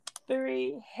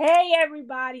three. Hey,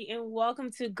 everybody, and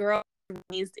welcome to Girls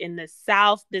Raised in the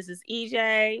South. This is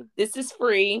EJ. This is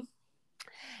Free.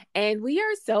 And we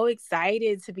are so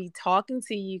excited to be talking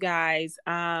to you guys.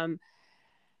 A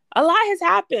lot has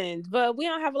happened, but we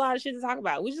don't have a lot of shit to talk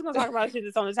about. We're just going to talk about shit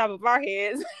that's on the top of our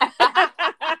heads.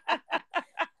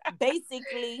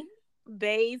 Basically.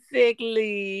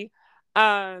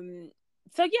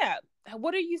 So, yeah,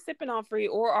 what are you sipping on, Free?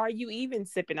 Or are you even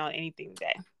sipping on anything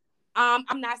today? I'm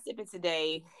not sipping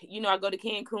today. You know, I go to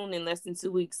Cancun in less than 2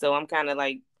 weeks, so I'm kind of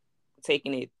like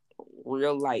taking it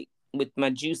real light with my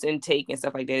juice intake and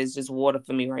stuff like that. It's just water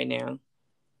for me right now.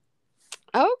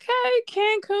 Okay,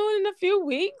 Cancun in a few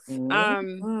weeks.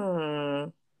 Mm-hmm.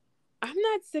 I'm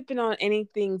not sipping on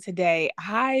anything today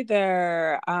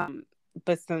either.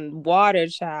 But some water,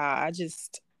 child.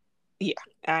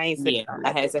 I ain't sipping on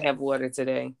I that had today. to have water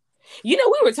today. You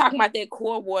know, we were talking about that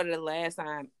core water the last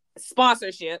time.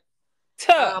 Sponsorship.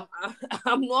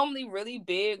 I'm normally really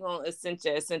big on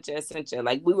Essentia.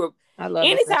 Like I love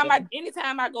anytime Essentia.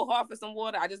 I go hard for some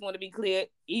water, I just want to be clear.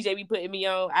 EJ be putting me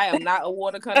on. I am not a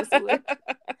water connoisseur.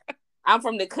 I'm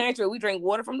from the country. We drink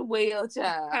water from the well,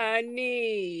 child.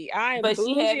 Honey, I am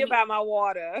bougie about my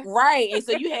water. Right. And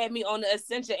so you had me on the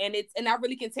Essentia, and I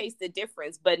really can taste the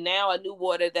difference. But now a new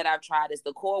water that I've tried is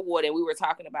the core water, and we were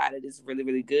talking about it. It's really,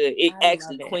 really good. It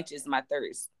actually quenches my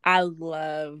thirst. I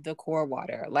love the core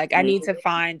water. Like I need to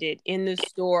find it in the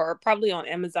store or probably on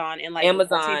Amazon in like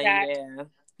Amazon,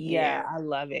 yeah. I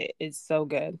love it. It's so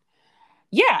good.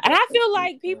 Yeah, and I feel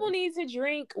like people need to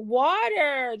drink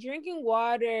water. Drinking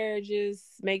water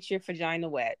just makes your vagina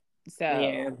wet. So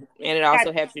and it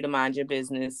also helps you to mind your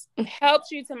business.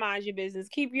 Helps you to mind your business,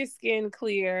 keep your skin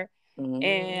clear,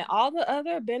 and all the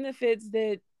other benefits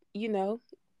that you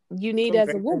need as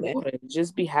a woman. Water.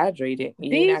 Just be hydrated.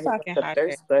 Be fucking hydrated.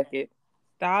 Thirst bucket.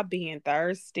 Stop being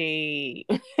thirsty.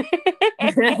 I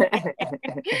feel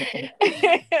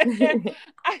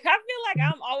like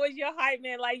I'm always your hype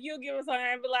man. Like you'll give us something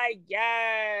and be like,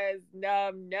 yes,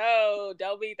 no,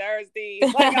 don't be thirsty.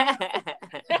 Like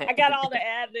I got all the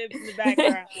ad libs in the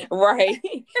background. Right.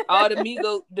 All the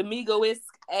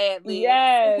Migo-esque ad libs.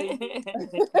 Yes.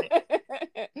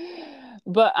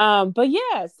 But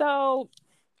yeah, so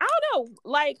I don't know.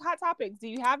 Like hot topics. Do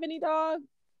you have any, dog?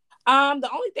 The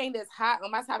only thing that's hot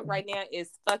on my topic right now is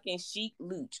fucking Sheek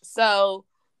Louch. So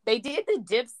they did the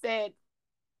Dipset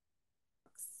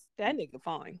that nigga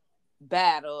fine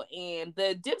battle, and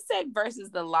the Dipset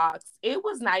versus the Lox. It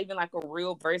was not even like a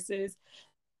real versus.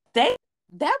 It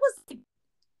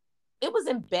was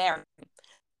embarrassing.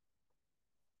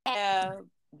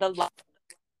 The Lox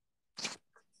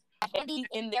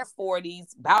in their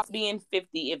 40s, about to be in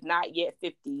 50, if not yet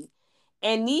 50,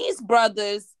 and these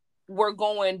brothers were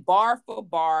going bar for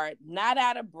bar, not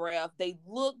out of breath. They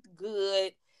looked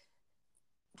good.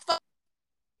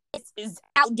 Is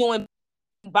outdoing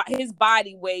his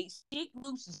body weight. Sheek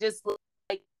Louch just looked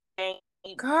like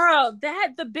girl.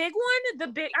 That the big one,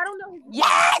 I don't know.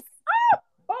 Yes.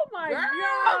 Oh my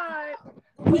god.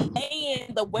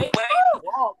 And the way he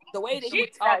walked, the way that he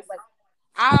talked, like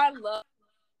I love.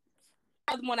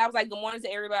 One, I was like, "Good morning to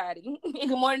everybody. Good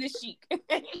morning to Sheek. Good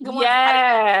morning."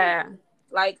 Yeah.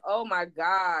 Like, oh my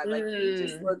god, like he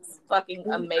just looks fucking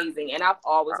amazing, and I've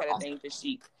always had a thing for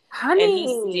Sheek. Honey, and he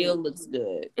still looks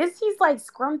good. He's like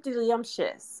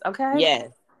scrumptious, okay?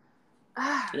 Yes.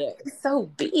 Yes. He's so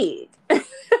big.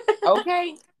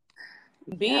 Okay.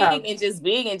 Big and just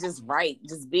right.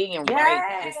 Just big and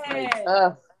right. Just like,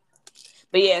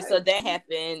 But yeah, so that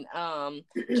happened.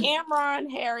 Cameron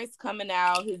Harris coming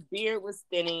out, his beard was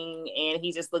thinning, and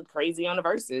he just looked crazy on the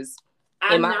verses.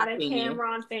 I'm not a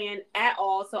Cameron fan at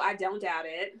all, so I don't doubt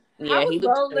it. Yeah, he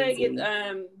looked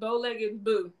bow-legged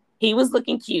boo. He was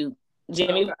looking cute.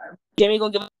 Jimmy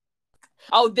gonna give.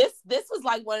 Oh, this was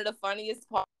like one of the funniest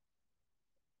parts.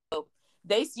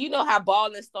 You know how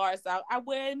balling starts out. I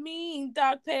wear mean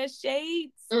dark pair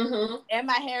shades, and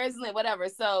my hair is lit, whatever.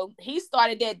 So he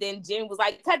started that. Then Jimmy was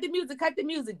like, "Cut the music."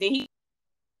 Then he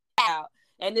out,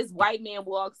 and this white man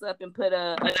walks up and put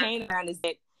a chain around his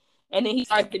neck, and then he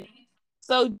started.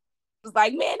 So it was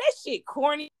like, man, that shit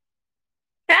corny.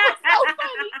 It was so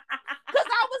funny because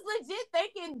I was legit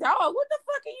thinking, dog, what the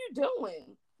fuck are you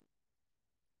doing?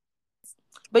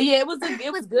 But yeah, it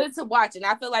was good to watch, and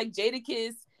I feel like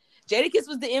Jadakiss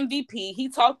was the MVP. He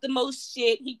talked the most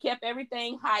shit. He kept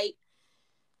everything hype.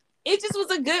 It just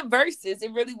was a good versus.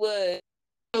 It really was.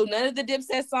 So none of the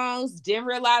Dipset songs. Didn't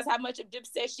realize how much of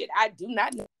Dipset shit I do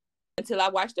not know until I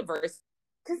watched the verse.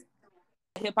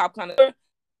 Hip hop kind of.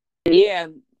 Yeah,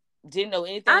 Didn't know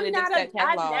anything in the Dipset I've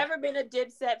catalog. never been a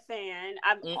Dipset fan.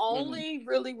 I've only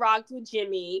really rocked with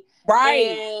Jimmy.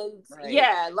 Right. And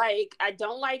yeah, like I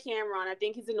don't like Cameron. I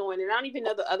think he's annoying. And I don't even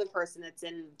know the other person that's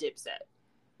in Dipset.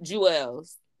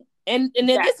 Jewels. And then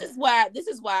this is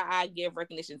why I give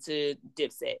recognition to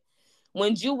Dipset.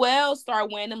 When Jewel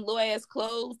start wearing them little ass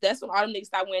clothes, that's when all them niggas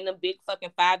start wearing them big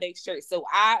fucking 5X shirts. So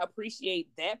I appreciate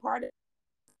that part of it.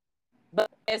 But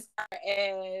as far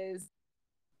as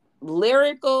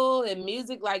lyrical and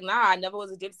music, like, nah, I never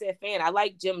was a Dipset fan. I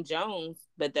like Jim Jones,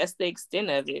 but that's the extent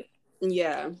of it.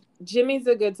 Yeah. Jimmy's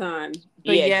a good time.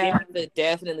 But yeah, Jimmy's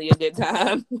definitely a good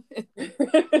time.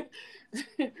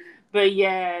 But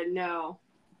yeah, no.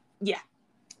 Yeah.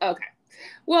 Okay.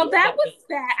 Well, that was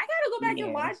that. I gotta go back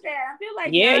and watch that. I feel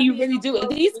like you really do.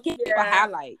 These kids are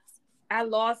highlights. I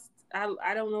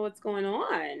don't know what's going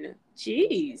on.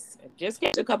 Jeez. Just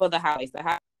catch a couple of the highlights.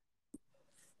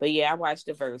 But yeah, I watched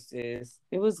the verses.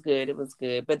 It was good.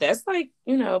 But that's like,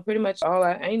 pretty much all.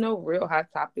 Ain't no real hot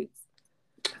topics.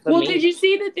 Well, did you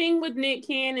see the thing with Nick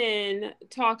Cannon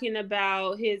talking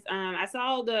about his? I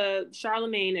saw the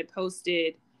Charlemagne had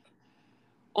posted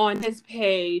on his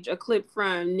page a clip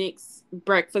from Nick's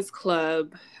Breakfast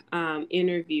Club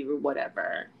interview or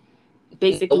whatever.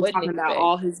 Basically talking about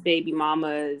all his baby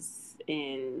mamas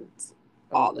and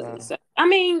all of this stuff. I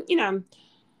mean,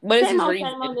 what is same old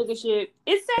nigga shit.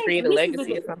 It's create a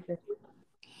legacy or something.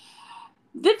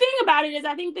 The thing about it is,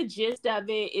 I think the gist of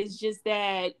it is just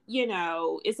that,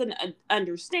 it's an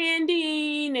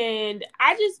understanding, and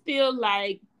I just feel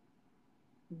like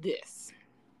this.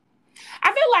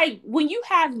 I feel like when you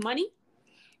have money,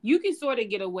 you can sort of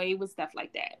get away with stuff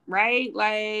like that, right?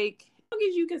 Like, as long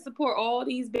as you can support all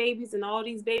these babies and all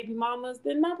these baby mamas,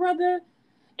 then my brother,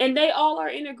 and they all are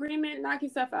in agreement, knock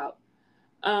yourself out.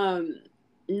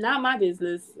 Not my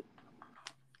business.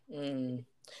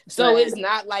 So it's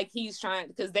not like he's trying,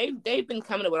 because they've been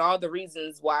coming up with all the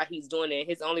reasons why he's doing it.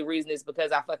 His only reason is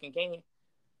because I fucking can.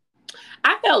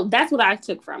 I felt that's what I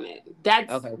took from it.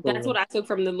 That's what I took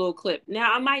from the little clip.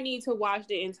 Now I might need to watch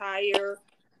the entire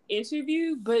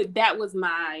interview, but that was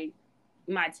my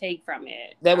take from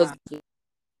it. That was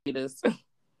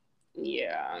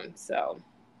yeah. So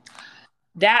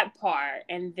that part,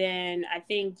 and then I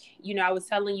think I was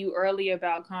telling you earlier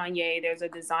about Kanye. There's a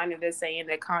designer that's saying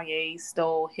that Kanye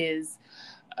stole his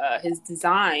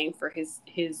design for his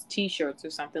t-shirts or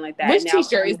something like that. Which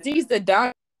t-shirt is these? The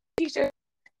Don t-shirt?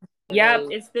 Yep,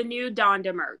 it's the new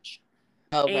Donda merch.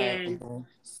 Okay. And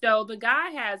so the guy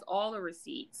has all the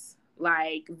receipts,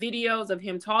 like videos of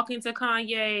him talking to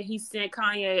Kanye. He sent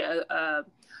Kanye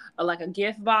a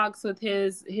gift box with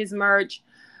his merch.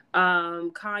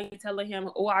 Kanye telling him,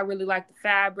 "Oh, I really like the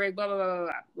fabric." Blah blah blah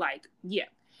blah. Like, yeah.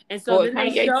 And so then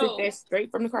Kanye took that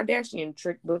straight from the Kardashian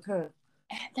trick book, huh?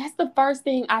 That's the first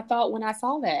thing I thought when I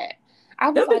saw that.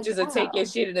 I was them bitches will take your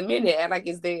shit in a minute, act like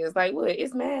it's theirs. Like, what?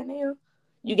 It's mine now.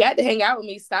 You got to hang out with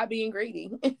me. Stop being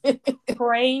greedy.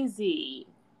 Crazy.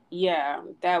 Yeah,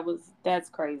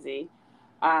 that's crazy.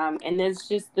 And it's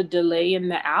just the delay in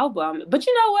the album. But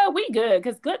you know what? We good.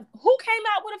 Because who came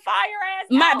out with a fire-ass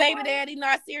My album? baby daddy,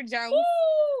 Nasir Jones.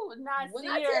 Ooh, Nasir. When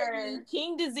I tell you,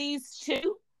 King Disease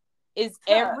 2 is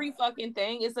every fucking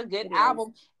thing. It's a good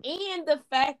album. And the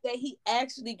fact that he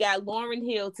actually got Lauryn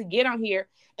Hill to get on here.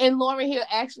 And Lauryn Hill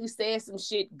actually said some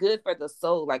shit good for the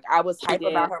soul. Like, I was hyped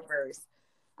about her verse.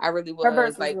 I really was. Her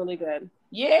verse was really good.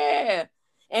 Yeah.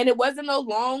 And it wasn't no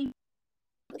long,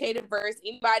 complicated verse.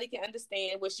 Anybody can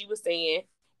understand what she was saying.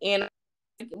 And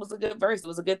it was a good verse. It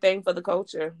was a good thing for the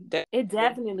culture. It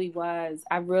definitely was.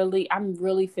 I'm really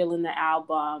feeling the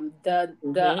album. The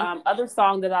other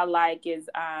song that I like is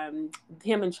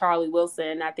him and Charlie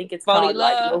Wilson. I think it's Phony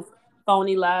Love.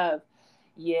 Phony Love.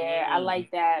 Yeah, I like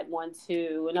that one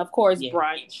too. And of course,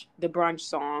 Brunch, the Brunch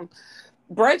song.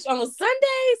 Brunch on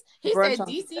Sundays. He said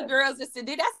DC girls just said,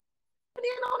 did I sit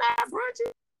in on that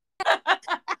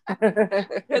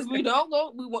brunch? Because we don't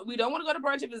want to go to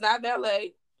brunch if it's not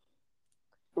valet.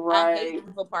 Right. I hate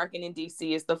people parking in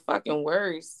DC. It's the fucking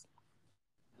worst.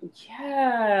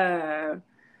 Yeah.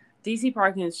 DC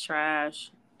parking is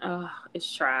trash. Oh,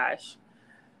 it's trash.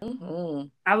 Mm-hmm.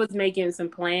 I was making some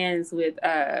plans with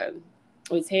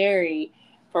Terry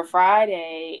for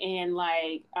Friday, and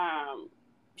like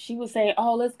she was saying,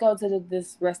 "Oh, let's go to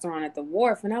this restaurant at the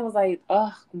Wharf," and I was like,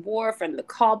 "Ugh, Wharf and the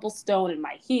cobblestone and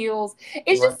my heels."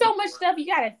 It's just so much stuff you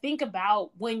got to think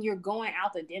about when you're going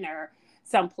out to dinner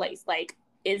someplace. Like,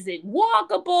 is it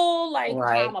walkable? Like,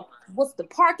 what's the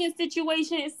parking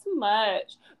situation? It's too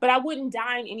much. But I wouldn't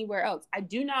dine anywhere else. I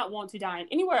do not want to dine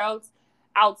anywhere else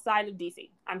outside of DC.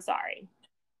 I'm sorry.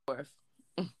 Wharf.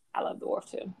 I love the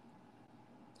Wharf too.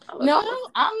 No,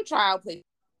 I'll try out play.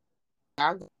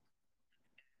 I'll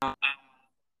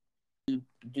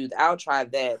I'll try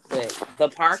that, but the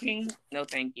parking, no,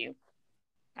 thank you.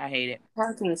 I hate it.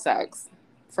 Parking sucks,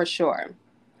 for sure.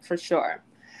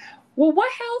 Well,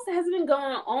 what else has been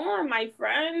going on, my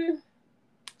friend?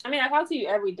 I mean, I talk to you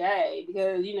every day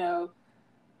because,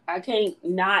 I can't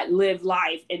not live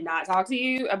life and not talk to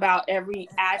you about every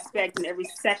aspect and every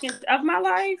second of my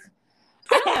life.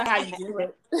 I don't know how you do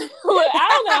it. I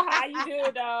don't know how you do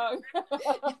it, dog.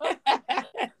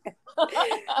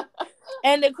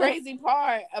 And the crazy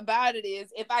part about it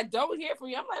is, if I don't hear from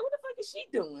you, I'm like, what the fuck is she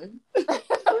doing?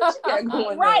 What she got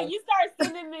going right, on? you start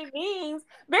sending me memes.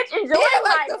 Bitch, enjoy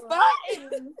the fuck.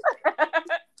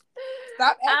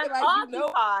 Stop acting like you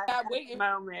know I'm waiting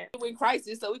moment in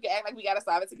crisis so we can act like we gotta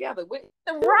solve it together.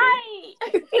 Right.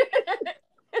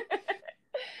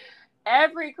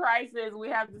 Every crisis we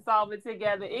have to solve it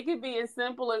together. It could be as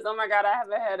simple as, oh my God, I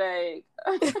have a headache.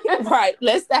 Right.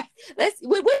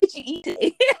 What did you eat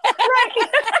today? Right.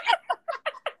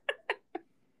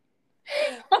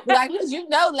 Like,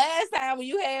 last time when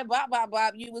you had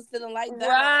bop, you was feeling like that.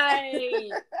 Right.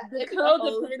 The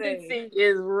codependency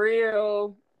is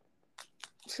real.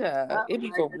 It'd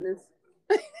be cool.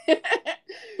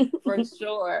 For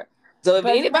sure. So if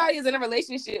anybody is in a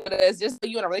relationship with us, just so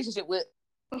you in a relationship with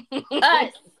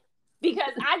us.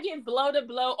 Because I get blow to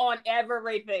blow on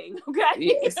everything. Okay.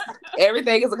 Yes.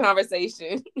 Everything is a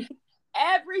conversation.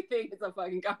 Everything is a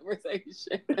fucking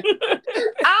conversation.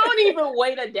 I don't even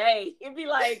wait a day. It'd be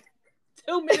like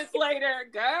 2 minutes later,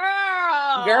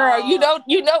 girl, you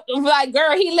know, like,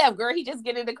 girl, he left. Girl, he just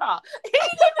get in the car.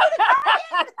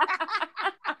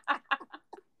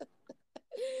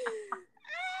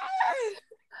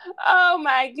 Oh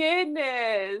my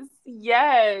goodness.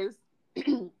 Yes.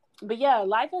 But yeah,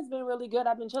 life has been really good.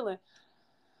 I've been chilling.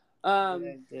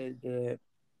 Good.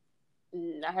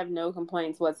 I have no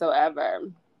complaints whatsoever.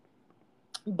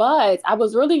 But I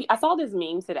saw this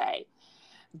meme today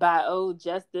by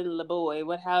Justin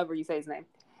LeBoy, however you say his name.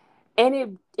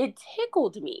 And it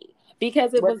tickled me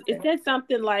because it said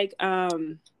something like,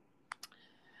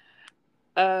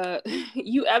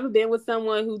 you ever been with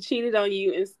someone who cheated on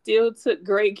you and still took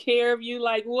great care of you?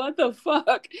 Like, what the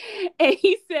fuck? And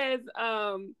he says,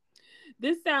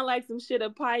 this sounds like some shit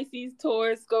of Pisces,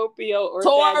 Taurus, Scorpio, or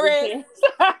Taurus.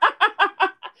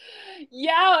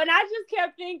 Yo, and I just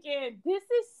kept thinking, this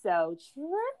is so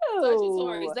true.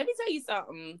 Taurus. Let me tell you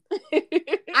something.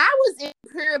 I was in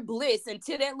pure bliss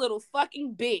until that little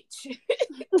fucking bitch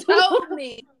told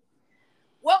me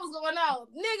what was going on.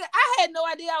 Nigga, I had no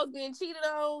idea I was being cheated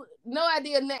on. No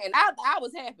idea nothing. I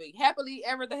was happily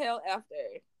ever the hell after.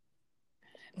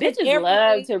 Bitches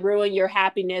love to ruin your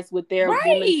happiness with their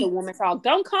woman-to-woman talk.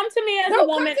 Don't come to me as a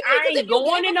woman. I ain't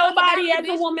going to nobody as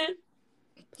a woman.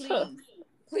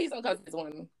 Please don't come to this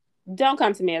woman. Don't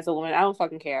come to me as a woman. I don't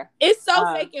fucking care. It's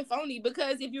so fake and phony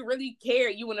because if you really care,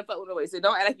 you wouldn't fuck with nobody. So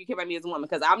don't act like you care about me as a woman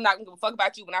because I'm not gonna fuck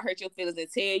about you when I hurt your feelings and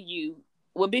tell you,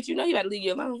 well, bitch, you gotta leave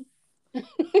you alone.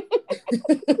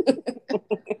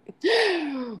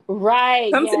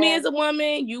 Right. Come to me as a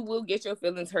woman, you will get your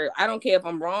feelings hurt. I don't care if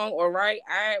I'm wrong or right.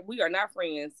 We are not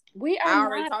friends. I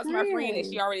already talked to my friend and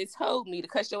she already told me to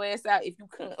cut your ass out if you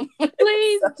come.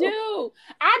 Please do.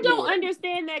 I don't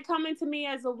understand that coming to me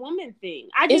as a woman thing.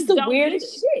 It's the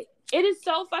weirdest shit. It is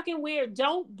so fucking weird.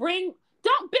 Don't bring me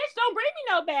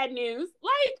no bad news.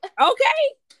 Like,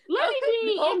 okay, let me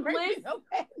be in bliss.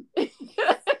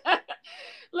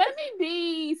 Let me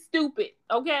be stupid,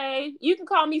 okay? You can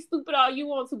call me stupid all you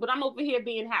want to, but I'm over here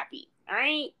being happy. I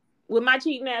ain't with my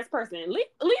cheating ass person. Leave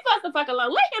us the fuck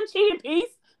alone. Let him cheat in peace.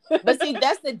 But see,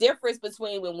 that's the difference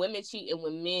between when women cheat and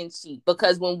when men cheat.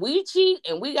 Because when we cheat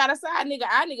and we got a side nigga,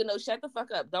 our nigga knows shut the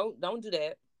fuck up. Don't do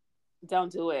that.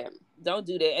 Don't do it. Don't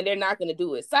do that. And they're not gonna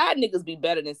do it. Side niggas be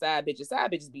better than side bitches.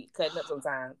 Side bitches be cutting up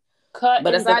sometimes.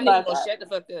 But a side nigga gonna shut the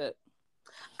fuck up.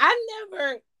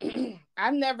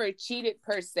 I've never cheated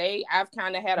per se. I've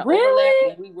kind of had an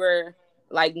overlap when we were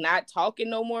like not talking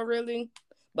no more really.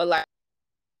 But like,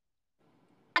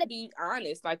 I gotta be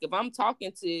honest. Like if I'm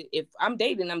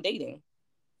dating, I'm dating.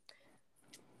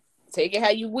 Take it how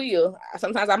you will.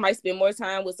 Sometimes I might spend more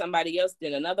time with somebody else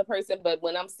than another person. But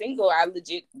when I'm single, I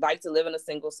legit like to live in a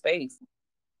single space.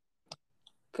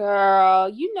 Girl,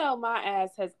 you know my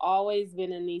ass has always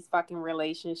been in these fucking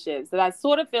relationships that I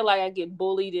sort of feel like I get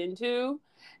bullied into.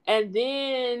 And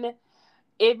then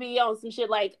it be on some shit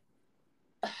like,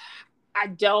 I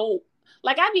be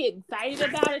excited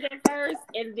about it at first.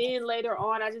 And then later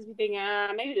on, I just be thinking,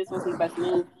 maybe this was the best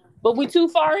move. But we too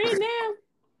far in now.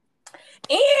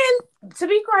 And to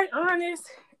be quite honest,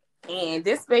 And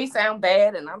this may sound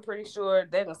bad, and I'm pretty sure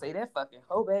they're gonna say that fucking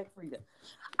whole bag Frida.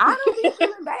 I don't be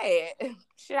feeling bad.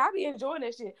 Shit, I be enjoying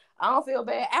that shit. I don't feel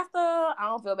bad after. I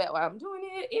don't feel bad while I'm doing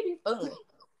it. It be fun.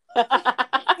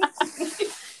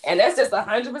 And that's just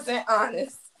 100%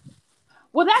 honest.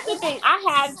 Well, that's the thing. I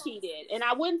have cheated, and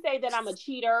I wouldn't say that I'm a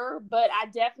cheater, but I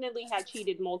definitely have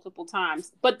cheated multiple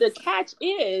times. But the catch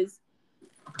is,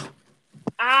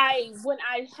 when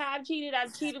I have cheated,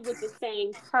 I've cheated with the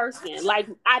same person. Like,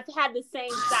 I've had the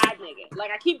same side nigga.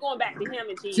 Like, I keep going back to him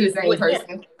and cheating to the same person.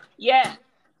 Him. Yeah.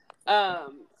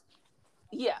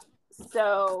 Yeah.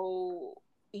 So,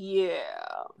 yeah.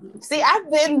 See,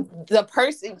 I've been the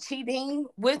person cheating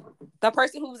with the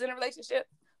person who was in a relationship,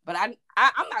 but I'm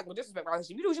not gonna disrespect my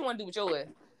relationship. You do what you want to do with yours.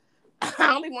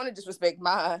 I only want to disrespect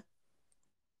mine.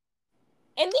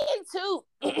 And then too,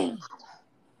 cheating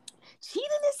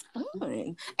is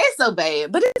fun. It's so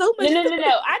bad, but it's so much. No.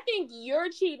 I think your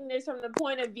cheating is from the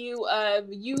point of view of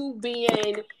you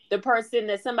being the person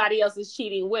that somebody else is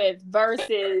cheating with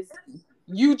versus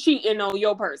you cheating on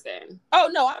your person. Oh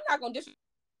no, I'm not gonna disrespect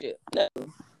you. No.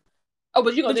 Oh,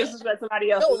 but you gonna disrespect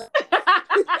somebody else? No.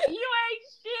 You ain't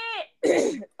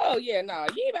shit. Oh yeah, no,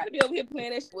 you ain't about to be over here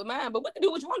playing that shit with mine. But what to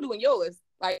do? What you want to do in yours?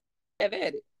 Like, have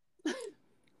at it.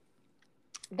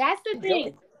 That's the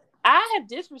thing. I have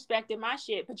disrespected my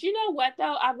shit, but you know what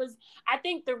though? I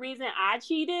think the reason I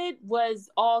cheated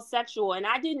was all sexual, and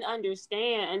I didn't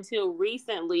understand until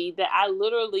recently that I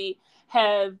literally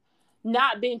have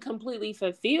not been completely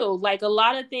fulfilled. Like, a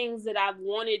lot of things that I've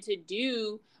wanted to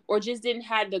do or just didn't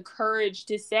have the courage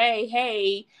to say,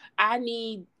 hey, I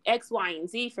need X, Y, and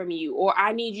Z from you, or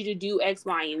I need you to do X,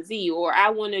 Y, and Z, or I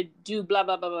want to do blah,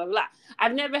 blah, blah, blah, blah.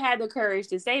 I've never had the courage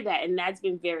to say that, and that's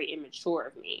been very immature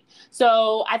of me.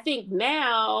 So I think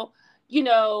now,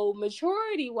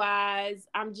 maturity-wise,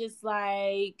 I'm just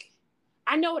like,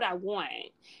 I know what I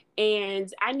want.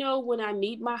 And I know when I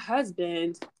meet my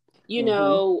husband, I'm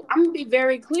going to be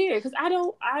very clear, because I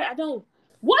don't,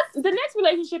 what's the next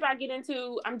relationship I get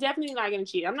into, I'm definitely not going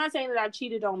to cheat. I'm not saying that I've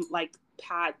cheated on, like,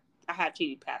 I have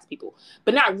cheated past people,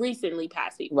 but not recently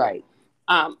past people. Right.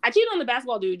 I cheated on the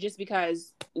basketball dude just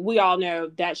because we all know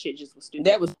that shit just was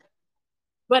stupid.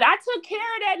 But I took care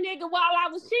of that nigga while I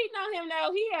was cheating on him,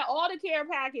 though. He had all the care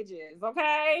packages,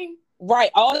 okay?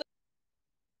 Right.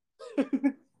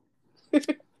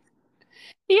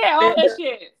 He had all that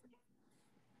shit.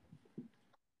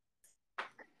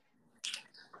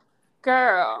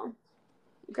 Girl.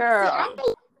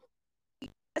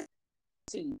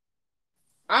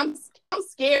 I'm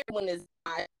scared when it's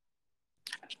not.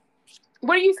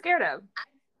 What are you scared of?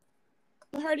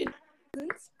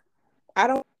 I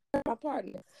don't hurt my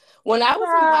partner. When I was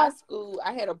in high school,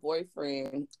 I had a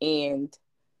boyfriend, and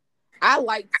I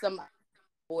liked some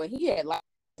boy. He had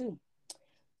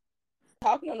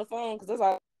talking on the phone, because that's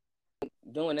all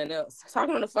doing nothing else.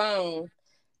 Talking on the phone.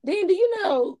 Then, do you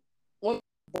know, when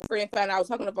my boyfriend found out I was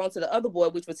talking on the phone to the other boy,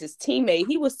 which was his teammate,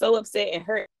 he was so upset and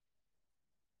hurt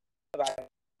about it.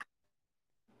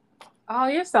 Oh,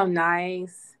 you're so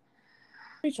nice.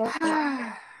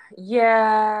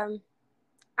 Yeah,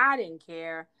 I didn't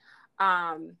care.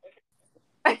 When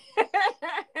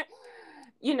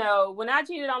I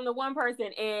cheated on the one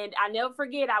person, and I never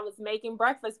forget, I was making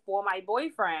breakfast for my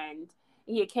boyfriend.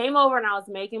 He came over and I was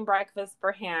making breakfast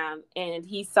for him, and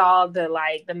he saw the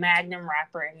Magnum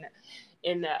wrapper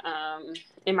in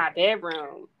my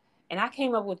bedroom. And I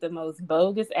came up with the most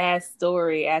bogus ass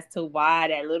story as to why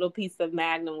that little piece of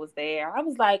Magnum was there. I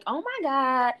was like, oh my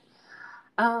God.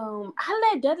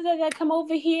 I let da come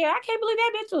over here. I can't believe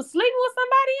that bitch was sleeping with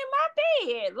somebody in my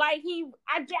bed.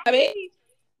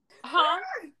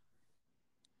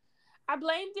 I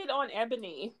blamed it on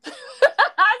Ebony. I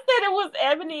said it was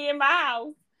Ebony in my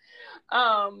house.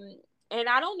 And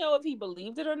I don't know if he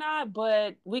believed it or not,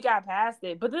 but we got past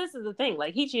it. But this is the thing,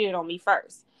 he cheated on me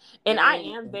first. And I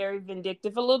am very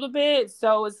vindictive a little bit.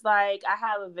 So it's like, I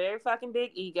have a very fucking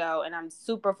big ego, and I'm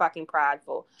super fucking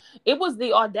prideful. It was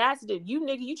the audacity of,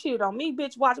 you cheated on me,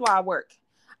 bitch, watch while I work.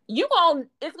 You're not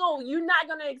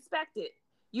gonna expect it.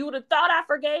 You would have thought I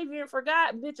forgave you and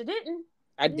forgot, bitch, I didn't.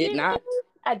 I did not.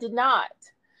 I did not.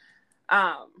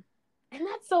 And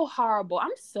that's so horrible.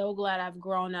 I'm so glad I've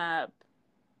grown up,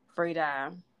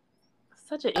 Frida.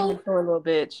 Such an immature little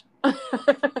bitch.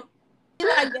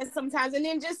 Like that sometimes, and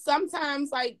then just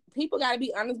sometimes, people gotta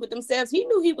be honest with themselves. He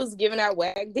knew he was giving out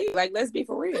wag dick. Let's be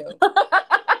for real.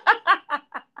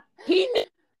 He knew what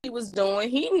he was doing.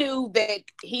 He knew that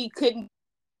he couldn't.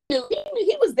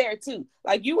 He was there too.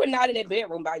 You were not in that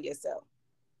bedroom by yourself.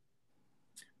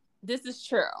 This is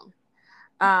true.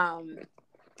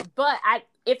 But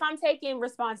if I'm taking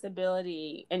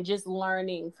responsibility and just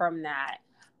learning from that,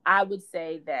 I would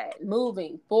say that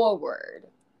moving forward,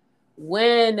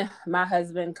 when my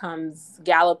husband comes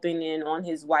galloping in on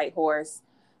his white horse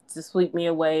to sweep me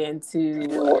away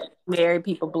into married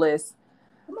people bliss.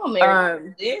 Come on,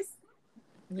 married bliss.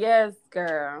 Yes,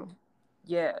 girl.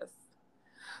 Yes.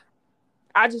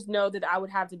 I just know that I would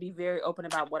have to be very open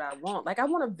about what I want. Like, I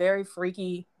want a very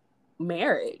freaky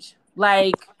marriage.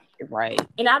 Like, right.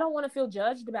 And I don't want to feel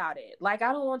judged about it. Like,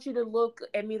 I don't want you to look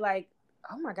at me like,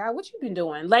 oh my God, what you been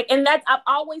doing? Like, and that's, I've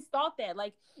always thought that.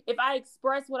 Like, if I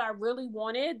express what I really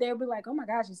wanted, they'll be like, oh my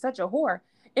gosh, you're such a whore.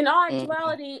 In all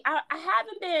actuality, I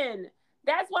haven't been.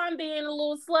 That's why I'm being a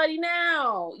little slutty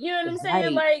now. You know what I'm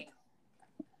saying? Like,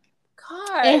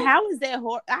 God. And how is that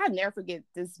whore? I'll never forget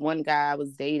this one guy I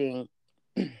was dating.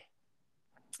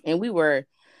 And we were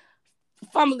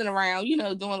fumbling around, you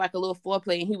know, doing like a little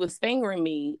foreplay, and he was fingering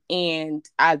me, and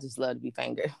I just love to be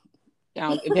fingered.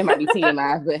 It might be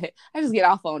TMI, but I just get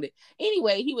off on it.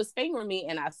 Anyway, he was fingering me,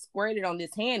 and I squirted on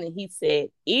his hand, and he said,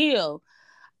 ew.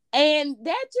 And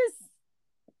that just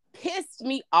pissed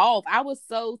me off. I was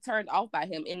so turned off by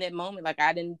him in that moment. Like,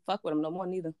 I didn't fuck with him no more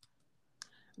neither.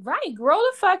 Right. Grow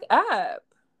the fuck up.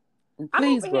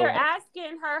 Please, I'm over here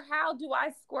asking her, how do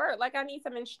I squirt? Like, I need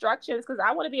some instructions because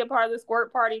I want to be a part of the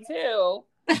squirt party too.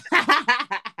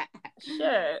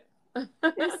 Shit.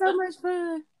 It's so much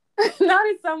fun. No,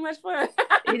 it's so much fun.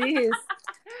 It is.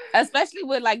 Especially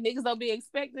when, like, niggas don't be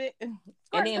expected. And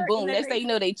then, boom, next thing you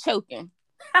know, they choking.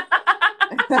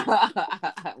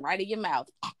 Right in your mouth.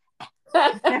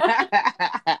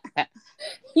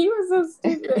 You were so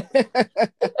stupid.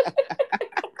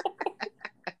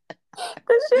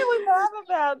 The shit we laugh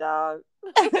about, dog.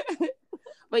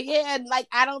 But yeah, like,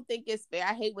 I don't think it's fair.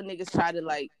 I hate when niggas try to,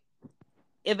 like,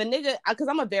 if a nigga, because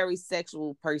I'm a very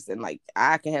sexual person. Like,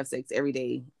 I can have sex every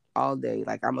day, all day.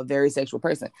 Like, I'm a very sexual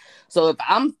person. So if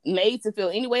I'm made to feel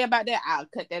any way about that, I'll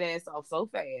cut that ass off so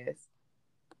fast.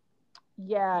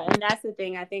 Yeah, and that's the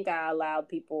thing. I think I allowed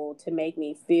people to make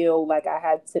me feel like I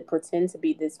had to pretend to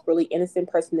be this really innocent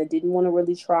person that didn't want to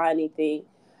really try anything.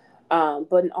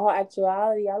 But in all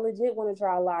actuality, I legit want to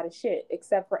try a lot of shit,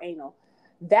 except for anal.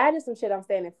 That is some shit I'm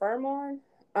standing firm on.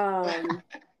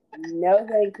 No,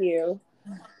 thank you.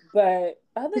 But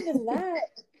other than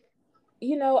that,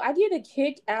 you know, I get a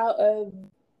kick out of,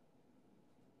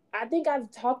 I think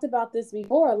I've talked about this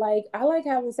before. Like, I like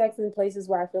having sex in places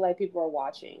where I feel like people are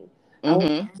watching.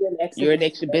 Mm-hmm. You're an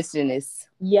exhibitionist.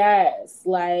 Yes.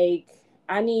 Like,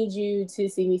 I need you to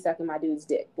see me sucking my dude's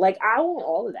dick. Like, I want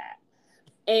all of that.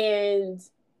 And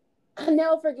I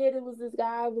never forget, it was this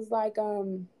guy was like,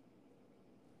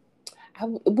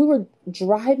 we were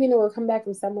driving or we were coming back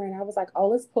from somewhere, and I was like, oh,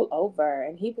 let's pull over.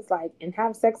 And he was like, and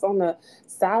have sex on the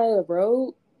side of the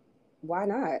road? Why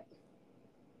not?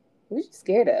 What are you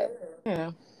scared of?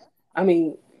 Yeah. I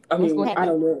mean, I don't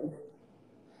know.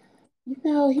 You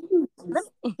know,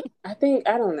 I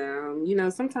don't know. You know,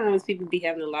 sometimes people be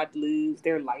having a lot to lose,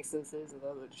 their licenses and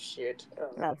other shit.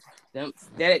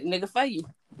 That nigga for you.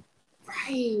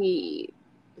 Right.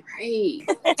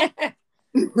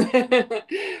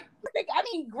 I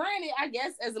mean, granted, I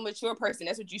guess as a mature person,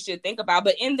 that's what you should think about.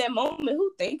 But in that moment,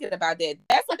 who thinking about that?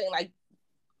 That's something like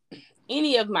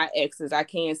any of my exes, I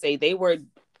can say they were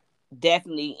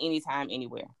definitely anytime,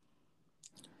 anywhere.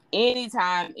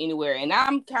 Anytime, anywhere. And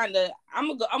I'm gonna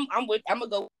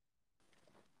go.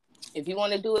 If you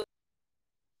want to do it.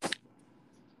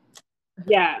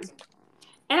 Yeah.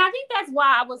 And I think that's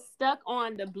why I was stuck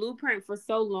on the blueprint for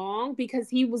so long, because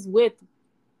he was with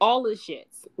all the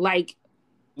shits. Like,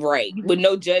 right. With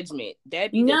no judgment.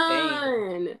 That'd be the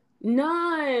thing.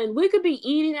 None. We could be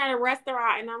eating at a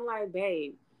restaurant and I'm like,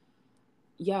 babe,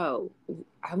 yo,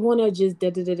 I want to just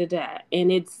da-da-da-da-da.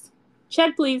 And it's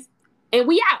check, please. And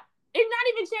we out. It's not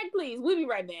even check, please. We'll be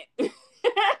right back.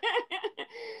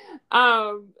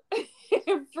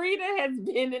 Frida has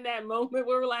been in that moment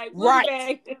where we're like, we'll be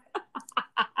back.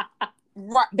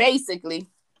 Right, basically.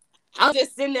 I'm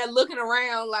just sitting there looking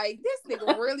around like, this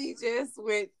nigga really just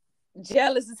went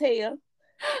jealous as hell.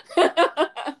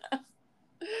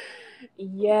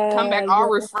 Yeah. Come back all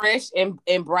refreshed and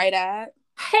bright-eyed.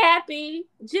 Happy.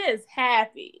 Just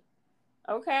happy.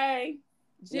 Okay?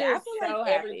 Just I feel so like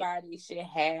happy. everybody should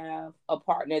have a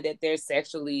partner that they're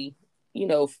sexually, you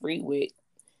know, free with.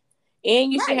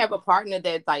 And you should have a partner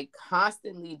that, like,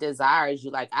 constantly desires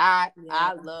you. Like, I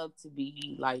love to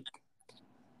be, like,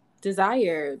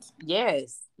 desired.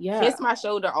 Yes. Yeah. Kiss my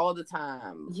shoulder all the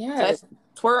time. Yes.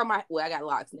 Twirl my, well, I got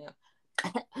locks now.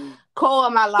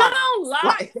 Coil my locks. Come on,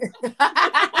 locks.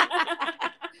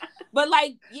 But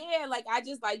like, yeah, like I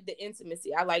just like the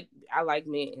intimacy. I like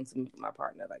being intimate with my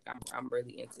partner. Like I'm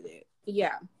really into that.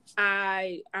 Yeah,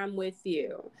 I'm with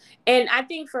you. And I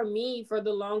think for me, for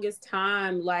the longest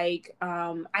time, like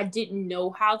I didn't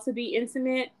know how to be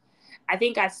intimate. I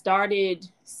think I started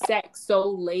sex so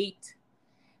late.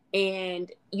 And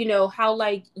you know how,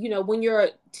 like, you know, when you're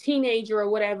a teenager or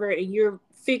whatever and you're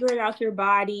figuring out your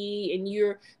body and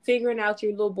you're figuring out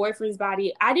your little boyfriend's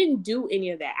body, I didn't do any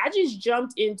of that. I just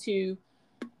jumped into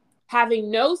having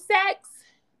no sex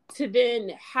to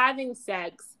then having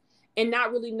sex and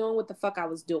not really knowing what the fuck I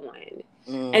was doing.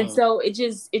 And so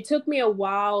it took me a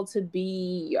while to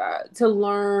be to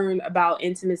learn about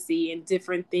intimacy and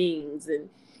different things, and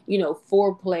you know,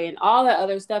 foreplay and all that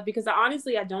other stuff, because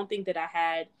honestly I don't think that I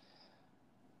had,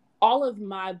 all of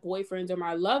my boyfriends or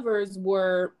my lovers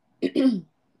were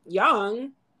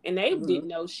young and they didn't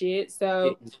know shit.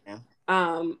 So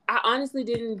I honestly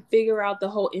didn't figure out the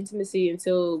whole intimacy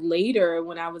until later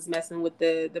when I was messing with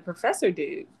the professor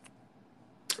dude.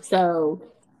 So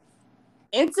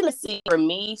intimacy for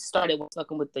me started with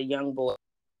talking with the young boy.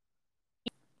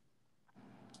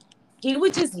 He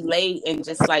would just lay and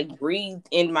just like breathe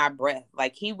in my breath.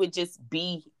 Like he would just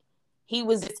be, he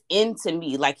was just into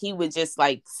me. Like he would just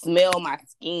like smell my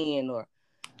skin, or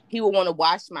he would want to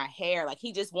wash my hair. Like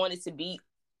he just wanted to be.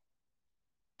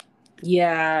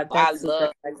 Yeah, that's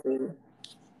super sexy.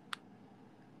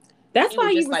 That's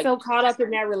why you were like, so caught up in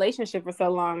that relationship for so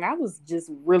long. I was just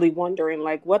really wondering,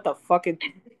 like, what the fuck is...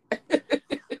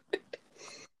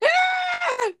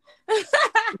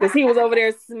 Because he was over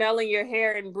there smelling your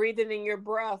hair and breathing in your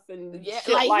breath and shit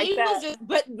like he that. Was just,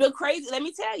 but crazy. Let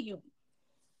me tell you,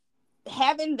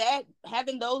 having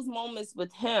those moments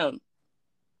with him.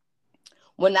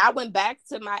 When I went back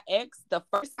to my ex, the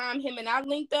first time him and I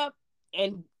linked up,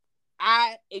 and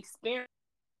I experienced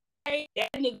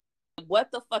that nigga,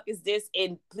 what the fuck is this?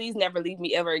 And please never leave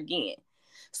me ever again.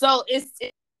 So it's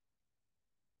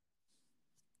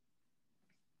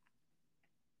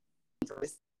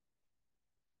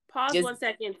pause just 1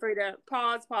 second, Frida.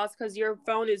 Pause, because your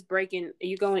phone is breaking.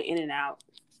 You're going in and out.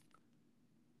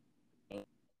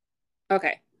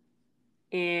 Okay.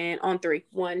 And on 3.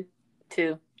 1,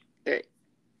 2, 3.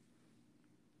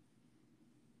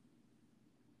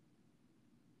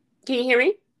 Can you hear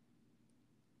me?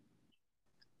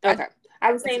 Okay.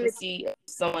 I was saying to see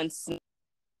someone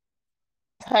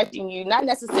touching you, not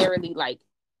necessarily like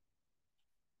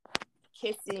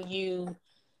kissing you,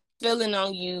 feeling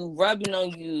on you,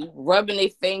 rubbing a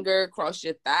finger across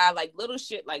your thigh, like little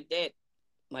shit like that.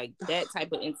 Like that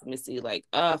type of intimacy, like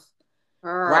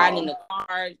riding in the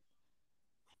car,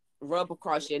 rub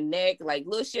across your neck, like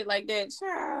little shit like that.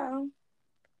 Child.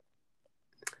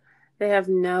 They have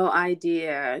no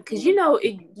idea. Because, you know,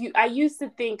 I used to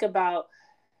think about,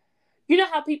 you know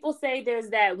how people say there's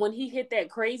that, when he hit that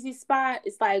crazy spot,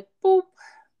 it's like, boop,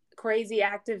 crazy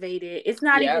activated. It's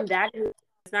not even that.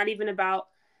 It's not even about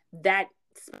that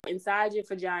inside your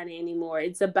vagina anymore.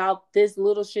 It's about this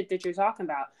little shit that you're talking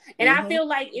about. And I feel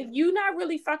like if you're not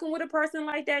really fucking with a person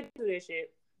like that, do that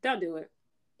shit. Don't do it.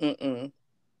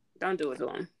 Don't do it to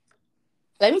him.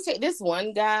 Let me take this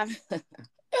one guy.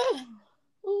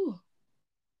 Ooh.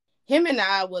 Him and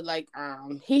I would like,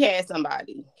 he had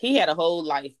somebody. He had a whole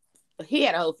life. He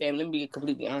had a whole family. Let me be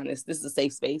completely honest. This is a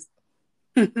safe space.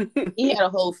 He had a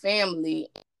whole family.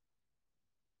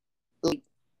 Like,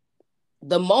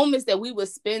 the moments that we would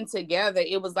spend together,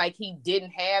 it was like he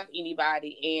didn't have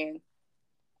anybody. And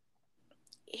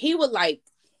he would like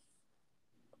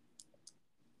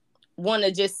want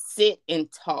to just sit and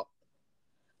talk.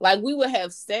 Like we would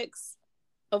have sex,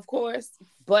 of course,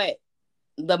 but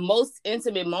the most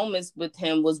intimate moments with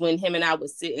him was when him and I would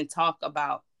sit and talk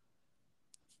about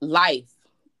life,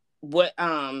 what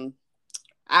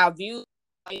our views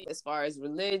as far as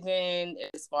religion,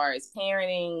 as far as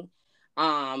parenting.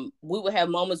 We would have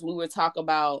moments we would talk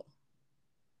about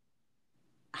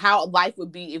how life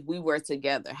would be if we were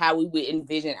together, how we would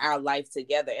envision our life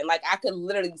together. And like I could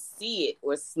literally see it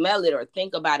or smell it or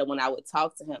think about it when I would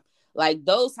talk to him. Like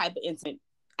those type of intimate,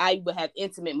 I would have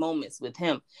intimate moments with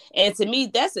him. And to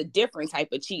me, that's a different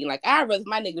type of cheating. Like I'd rather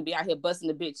my nigga be out here busting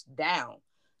the bitch down.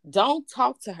 Don't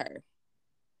talk to her.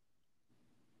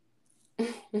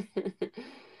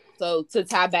 So to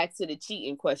tie back to the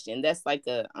cheating question, that's like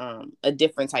a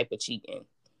different type of cheating.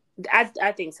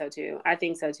 I think so too. I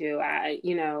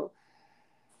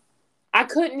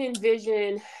couldn't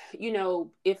envision,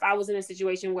 if I was in a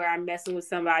situation where I'm messing with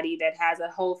somebody that has a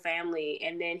whole family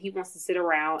and then he wants to sit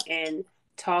around and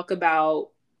talk about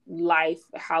life,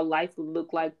 how life would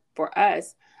look like for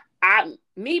us.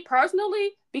 Me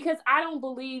personally, because I don't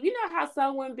believe, you know how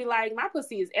some women be like, my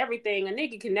pussy is everything, a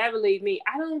nigga can never leave me.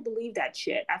 I don't believe that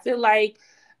shit. I feel like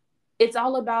it's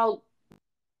all about,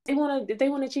 if they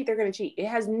want to cheat, they're gonna cheat. It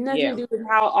has nothing to do with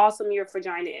how awesome your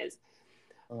vagina is.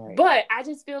 Right. But I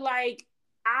just feel like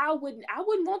I wouldn't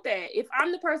want that. If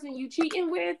I'm the person you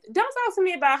cheating with, don't talk to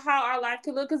me about how our life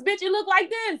could look, because bitch, it look like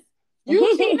this. You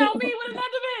cheating on me with another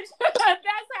bitch. That's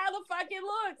how the fuck it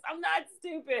looks. I'm not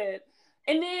stupid.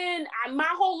 And then my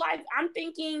whole life, I'm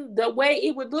thinking the way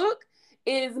it would look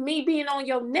is me being on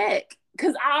your neck,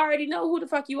 because I already know who the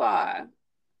fuck you are.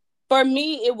 For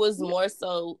me, it was more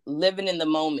so living in the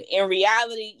moment. In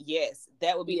reality, yes,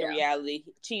 that would be the reality.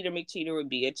 Cheater McCheater would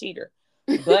be a cheater.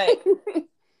 But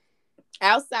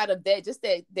outside of that, just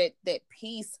that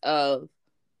piece of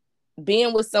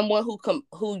being with someone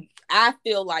who I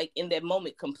feel like in that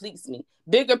moment completes me.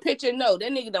 Bigger picture, no,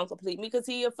 that nigga don't complete me because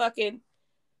he a fucking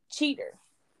cheater.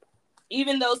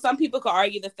 Even though some people could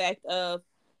argue the fact of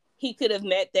he could have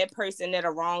met that person at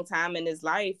a wrong time in his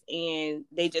life and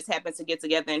they just happened to get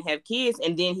together and have kids,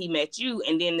 and then he met you,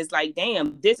 and then it's like,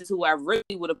 damn, this is who I really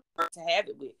would have preferred to have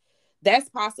it with. That's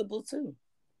possible too.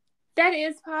 That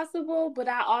is possible, but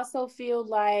I also feel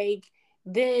like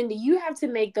then you have to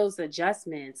make those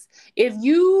adjustments. If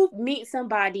you meet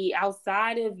somebody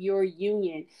outside of your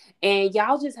union and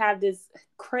y'all just have this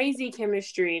crazy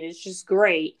chemistry and it's just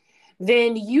great,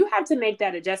 then you have to make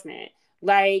that adjustment.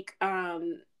 Like,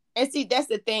 and see, that's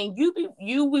the thing.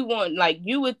 We want, like,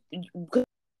 you would, when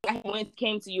it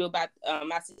came to you about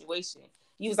my situation,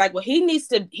 you was like, well, he needs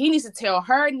to tell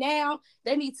her now.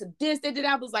 They need to this, that.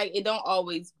 I was like, it don't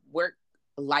always work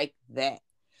like that,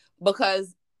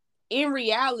 because in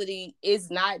reality, it's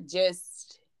not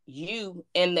just you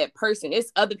and that person.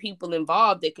 It's other people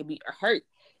involved that could be hurt.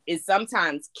 It's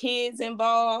sometimes kids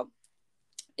involved.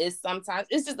 It's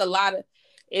just a lot of,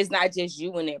 it's not just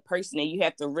you and that person. And you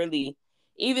have to really,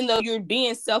 even though you're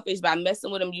being selfish by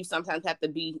messing with them, you sometimes have to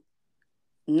be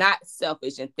not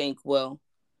selfish and think, well,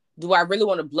 do I really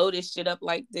want to blow this shit up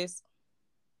like this?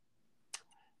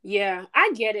 Yeah,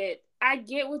 I get it. I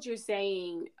get what you're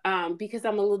saying, because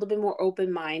I'm a little bit more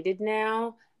open-minded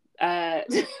now.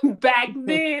 Back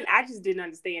then, I just didn't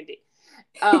understand it.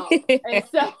 And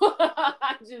so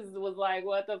I just was like,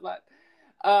 what the fuck?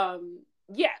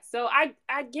 Yeah, so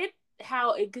I get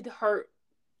how it could hurt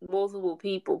multiple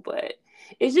people, but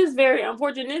it's just very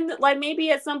unfortunate. And like,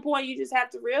 maybe at some point you just have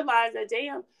to realize that,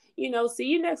 damn, see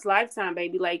you next lifetime,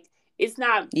 baby. Like, it's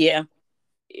not,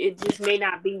 it just may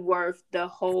not be worth the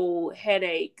whole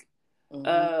headache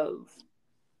of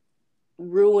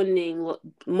ruining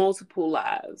multiple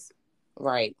lives.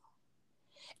 Right.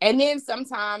 And then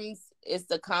sometimes it's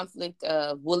the conflict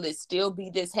of, will it still be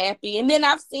this happy? And then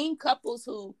I've seen couples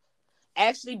who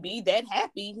actually be that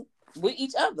happy with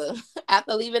each other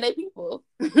after leaving their people.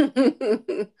 I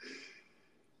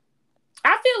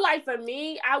feel like for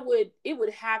me, it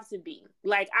would have to be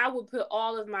like, I would put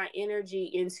all of my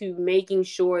energy into making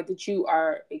sure that you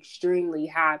are extremely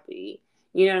happy.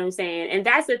 You know what I'm saying? And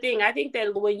that's the thing. I think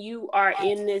that when you are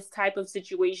in this type of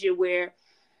situation where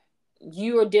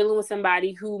you are dealing with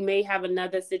somebody who may have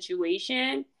another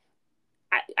situation,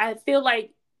 I feel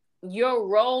like your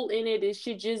role in it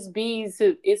should just be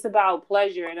it's about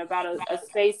pleasure and about a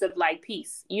space of like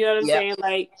peace. You know what I'm saying?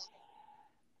 Like,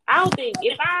 I don't think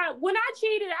when I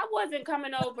cheated, I wasn't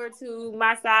coming over to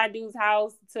my side dude's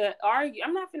house to argue.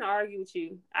 I'm not gonna argue with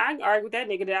you. I can argue with that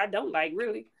nigga that I don't like,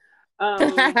 really.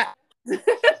 This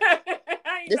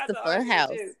the fun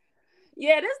house.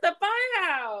 Yeah, this the fun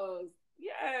house.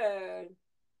 Yeah.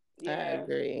 I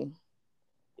agree.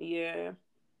 Yeah.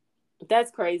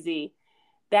 That's crazy.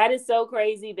 That is so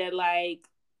crazy that, like,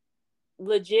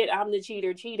 legit, I'm the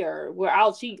cheater, where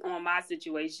I'll cheat on my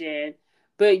situation.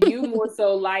 But you more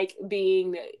so like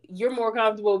you're more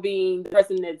comfortable being the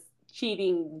person that's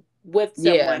cheating with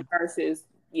someone versus,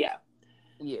 clearly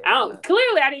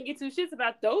I didn't get two shits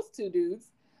about those two dudes.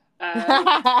 Because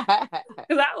I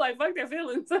was like, fuck their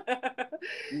feelings.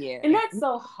 And that's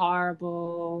so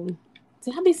horrible.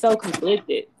 I'd be so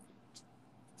conflicted.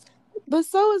 But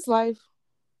so is life.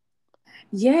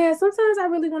 Yeah, sometimes I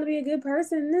really want to be a good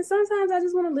person. And then sometimes I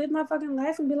just want to live my fucking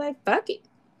life and be like, fuck it.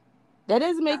 That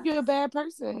doesn't make you a bad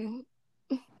person.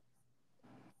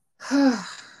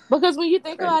 Because when you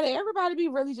think about it, everybody be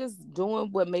really just doing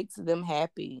what makes them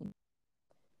happy.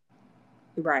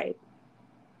 Right.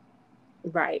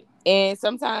 And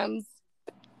sometimes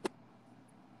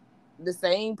the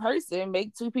same person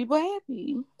make two people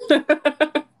happy.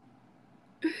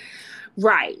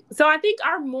 Right. So I think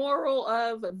our moral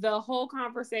of the whole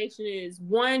conversation is,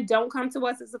 one, don't come to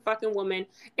us as a fucking woman,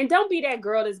 and don't be that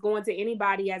girl that's going to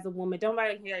anybody as a woman. Don't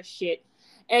let her hear shit.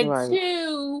 And Right.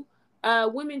 two,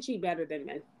 women cheat better than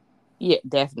men. Yeah,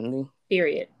 definitely.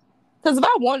 Period. Because if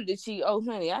I wanted to cheat, oh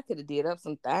honey, I could have did up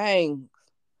some things.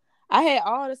 I had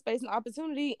all the space and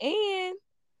opportunity, and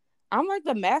I'm like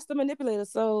the master manipulator,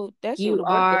 so that shit You would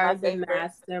have worked in are my the favor.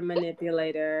 master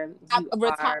manipulator. You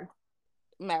are.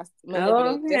 Master manipulator.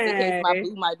 Okay. Just in case my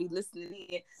boo might be listening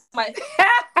in.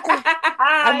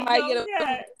 I might get a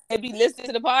boo and be listening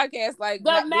to the podcast like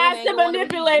the master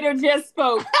manipulator just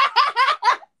spoke.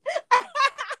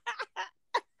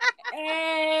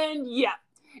 And yeah,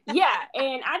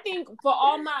 and I think for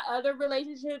all my other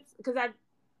relationships, because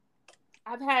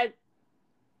I've had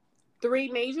 3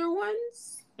 major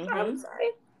ones. Mm-hmm. I would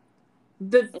say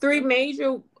the 3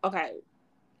 major. Okay,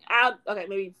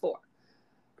 maybe 4.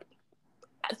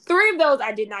 3 of those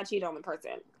I did not cheat on the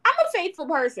person. I'm a faithful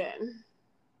person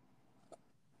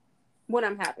when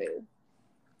I'm happy.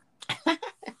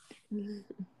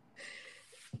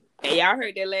 Hey, y'all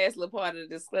heard that last little part of the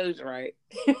disclosure, right?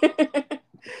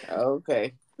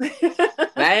 Okay.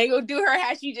 I ain't gonna do her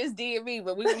how she just did me,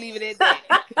 but we will leave it at that.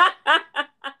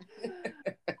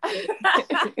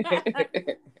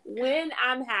 When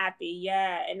I'm happy,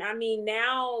 yeah. And I mean,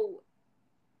 now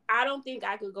I don't think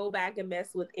I could go back and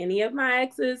mess with any of my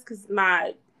exes, because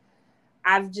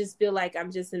I just feel like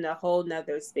I'm just in a whole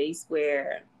nother space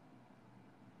where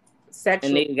and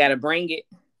they gotta bring it.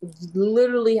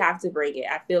 Literally have to bring it.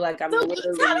 I feel like I'm literally.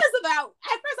 Tell us about.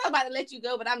 At first, I was about to let you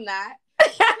go, but I'm not.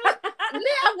 Now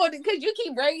I want because you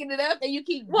keep bringing it up and you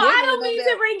keep. Well, I don't mean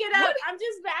to bring it up. I'm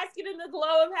just basking in the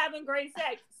glow of having great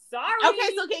sex. Sorry.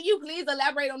 Okay, so can you please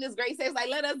elaborate on this great sex? Like,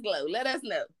 let us glow. Let us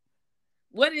know.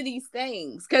 What are these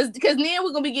things? Because now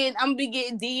I'm gonna be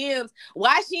getting DMs.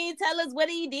 Why she didn't tell us what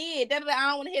he did? I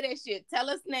don't want to hear that shit. Tell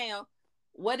us now.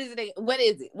 What is it? What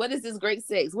is it? What is this great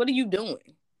sex? What are you doing?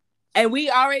 And we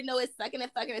already know it's sucking and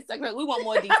fucking and sucking. We want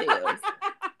more details.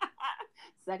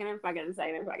 Sucking and fucking.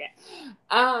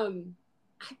 I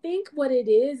think what it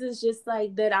is just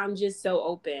like that I'm just so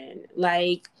open.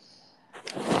 Like,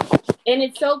 and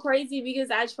it's so crazy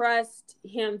because I trust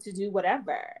him to do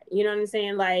whatever. You know what I'm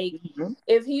saying? Like,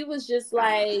 if he was just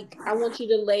like, I want you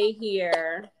to lay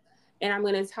here and I'm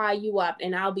going to tie you up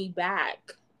and I'll be back,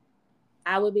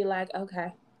 I would be like,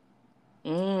 okay.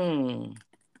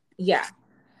 Yeah.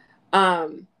 I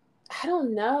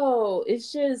don't know.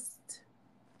 It's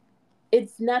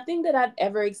nothing that I've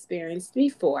ever experienced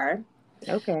before.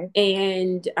 Okay.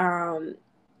 And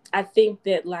I think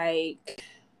that like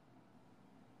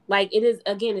it is,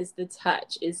 again, it's the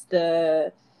touch, it's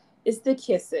the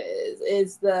kisses,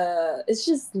 it's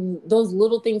just those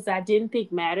little things that I didn't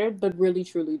think mattered, but really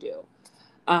truly do.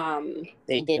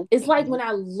 They do. It's like when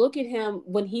I look at him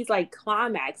when he's like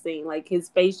climaxing, like his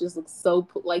face just looks so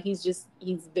like he's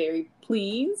very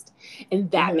pleased, and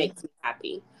that makes me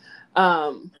happy.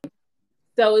 So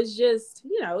it's just,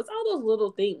 it's all those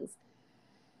little things.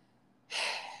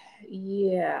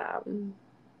 Yeah.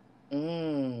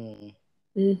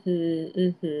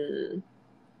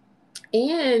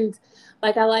 And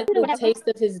like, I like the taste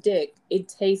of his dick. It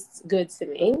tastes good to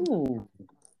me. Ooh.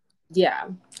 Yeah.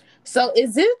 So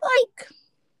is it like?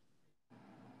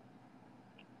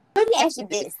 Let me ask you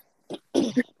this.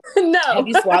 No. Have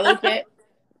you swallowed yet?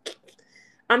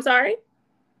 I'm sorry?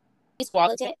 You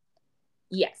swallowed yet?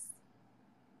 Yes.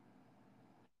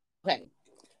 Okay.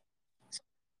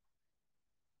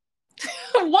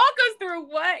 Walk us through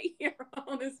what here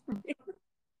on this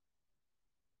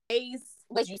face.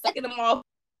 Was you sucking them off?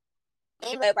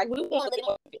 Like, we want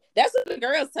more. That's what the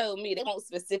girls told me. They want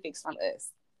specifics from us.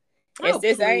 And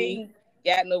since I ain't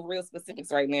got no real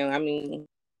specifics right now, I mean,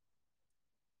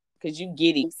 because you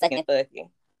get it, sucking and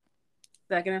fucking.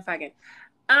 Sucking and fucking.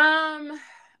 I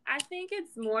think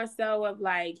it's more so of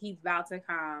like, he's about to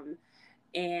come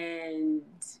and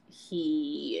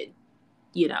he,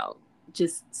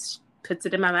 just puts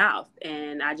it in my mouth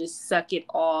and I just suck it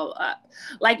all up.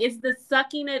 Like, it's the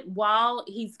sucking it while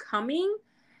he's coming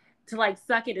to like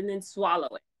suck it and then swallow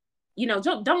it.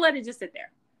 Don't let it just sit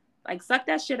there. Like, suck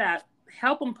that shit up,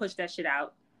 help him push that shit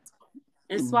out,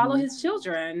 and swallow his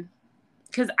children.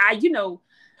 Because I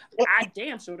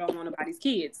damn sure don't want nobody's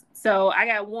kids. So I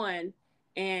got one,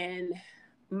 and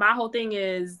my whole thing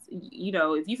is,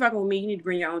 if you fucking with me, you need to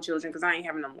bring your own children, because I ain't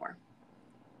having no more.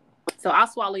 So I'll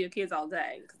swallow your kids all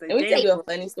day. Let me tell you a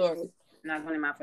funny story. Not going in my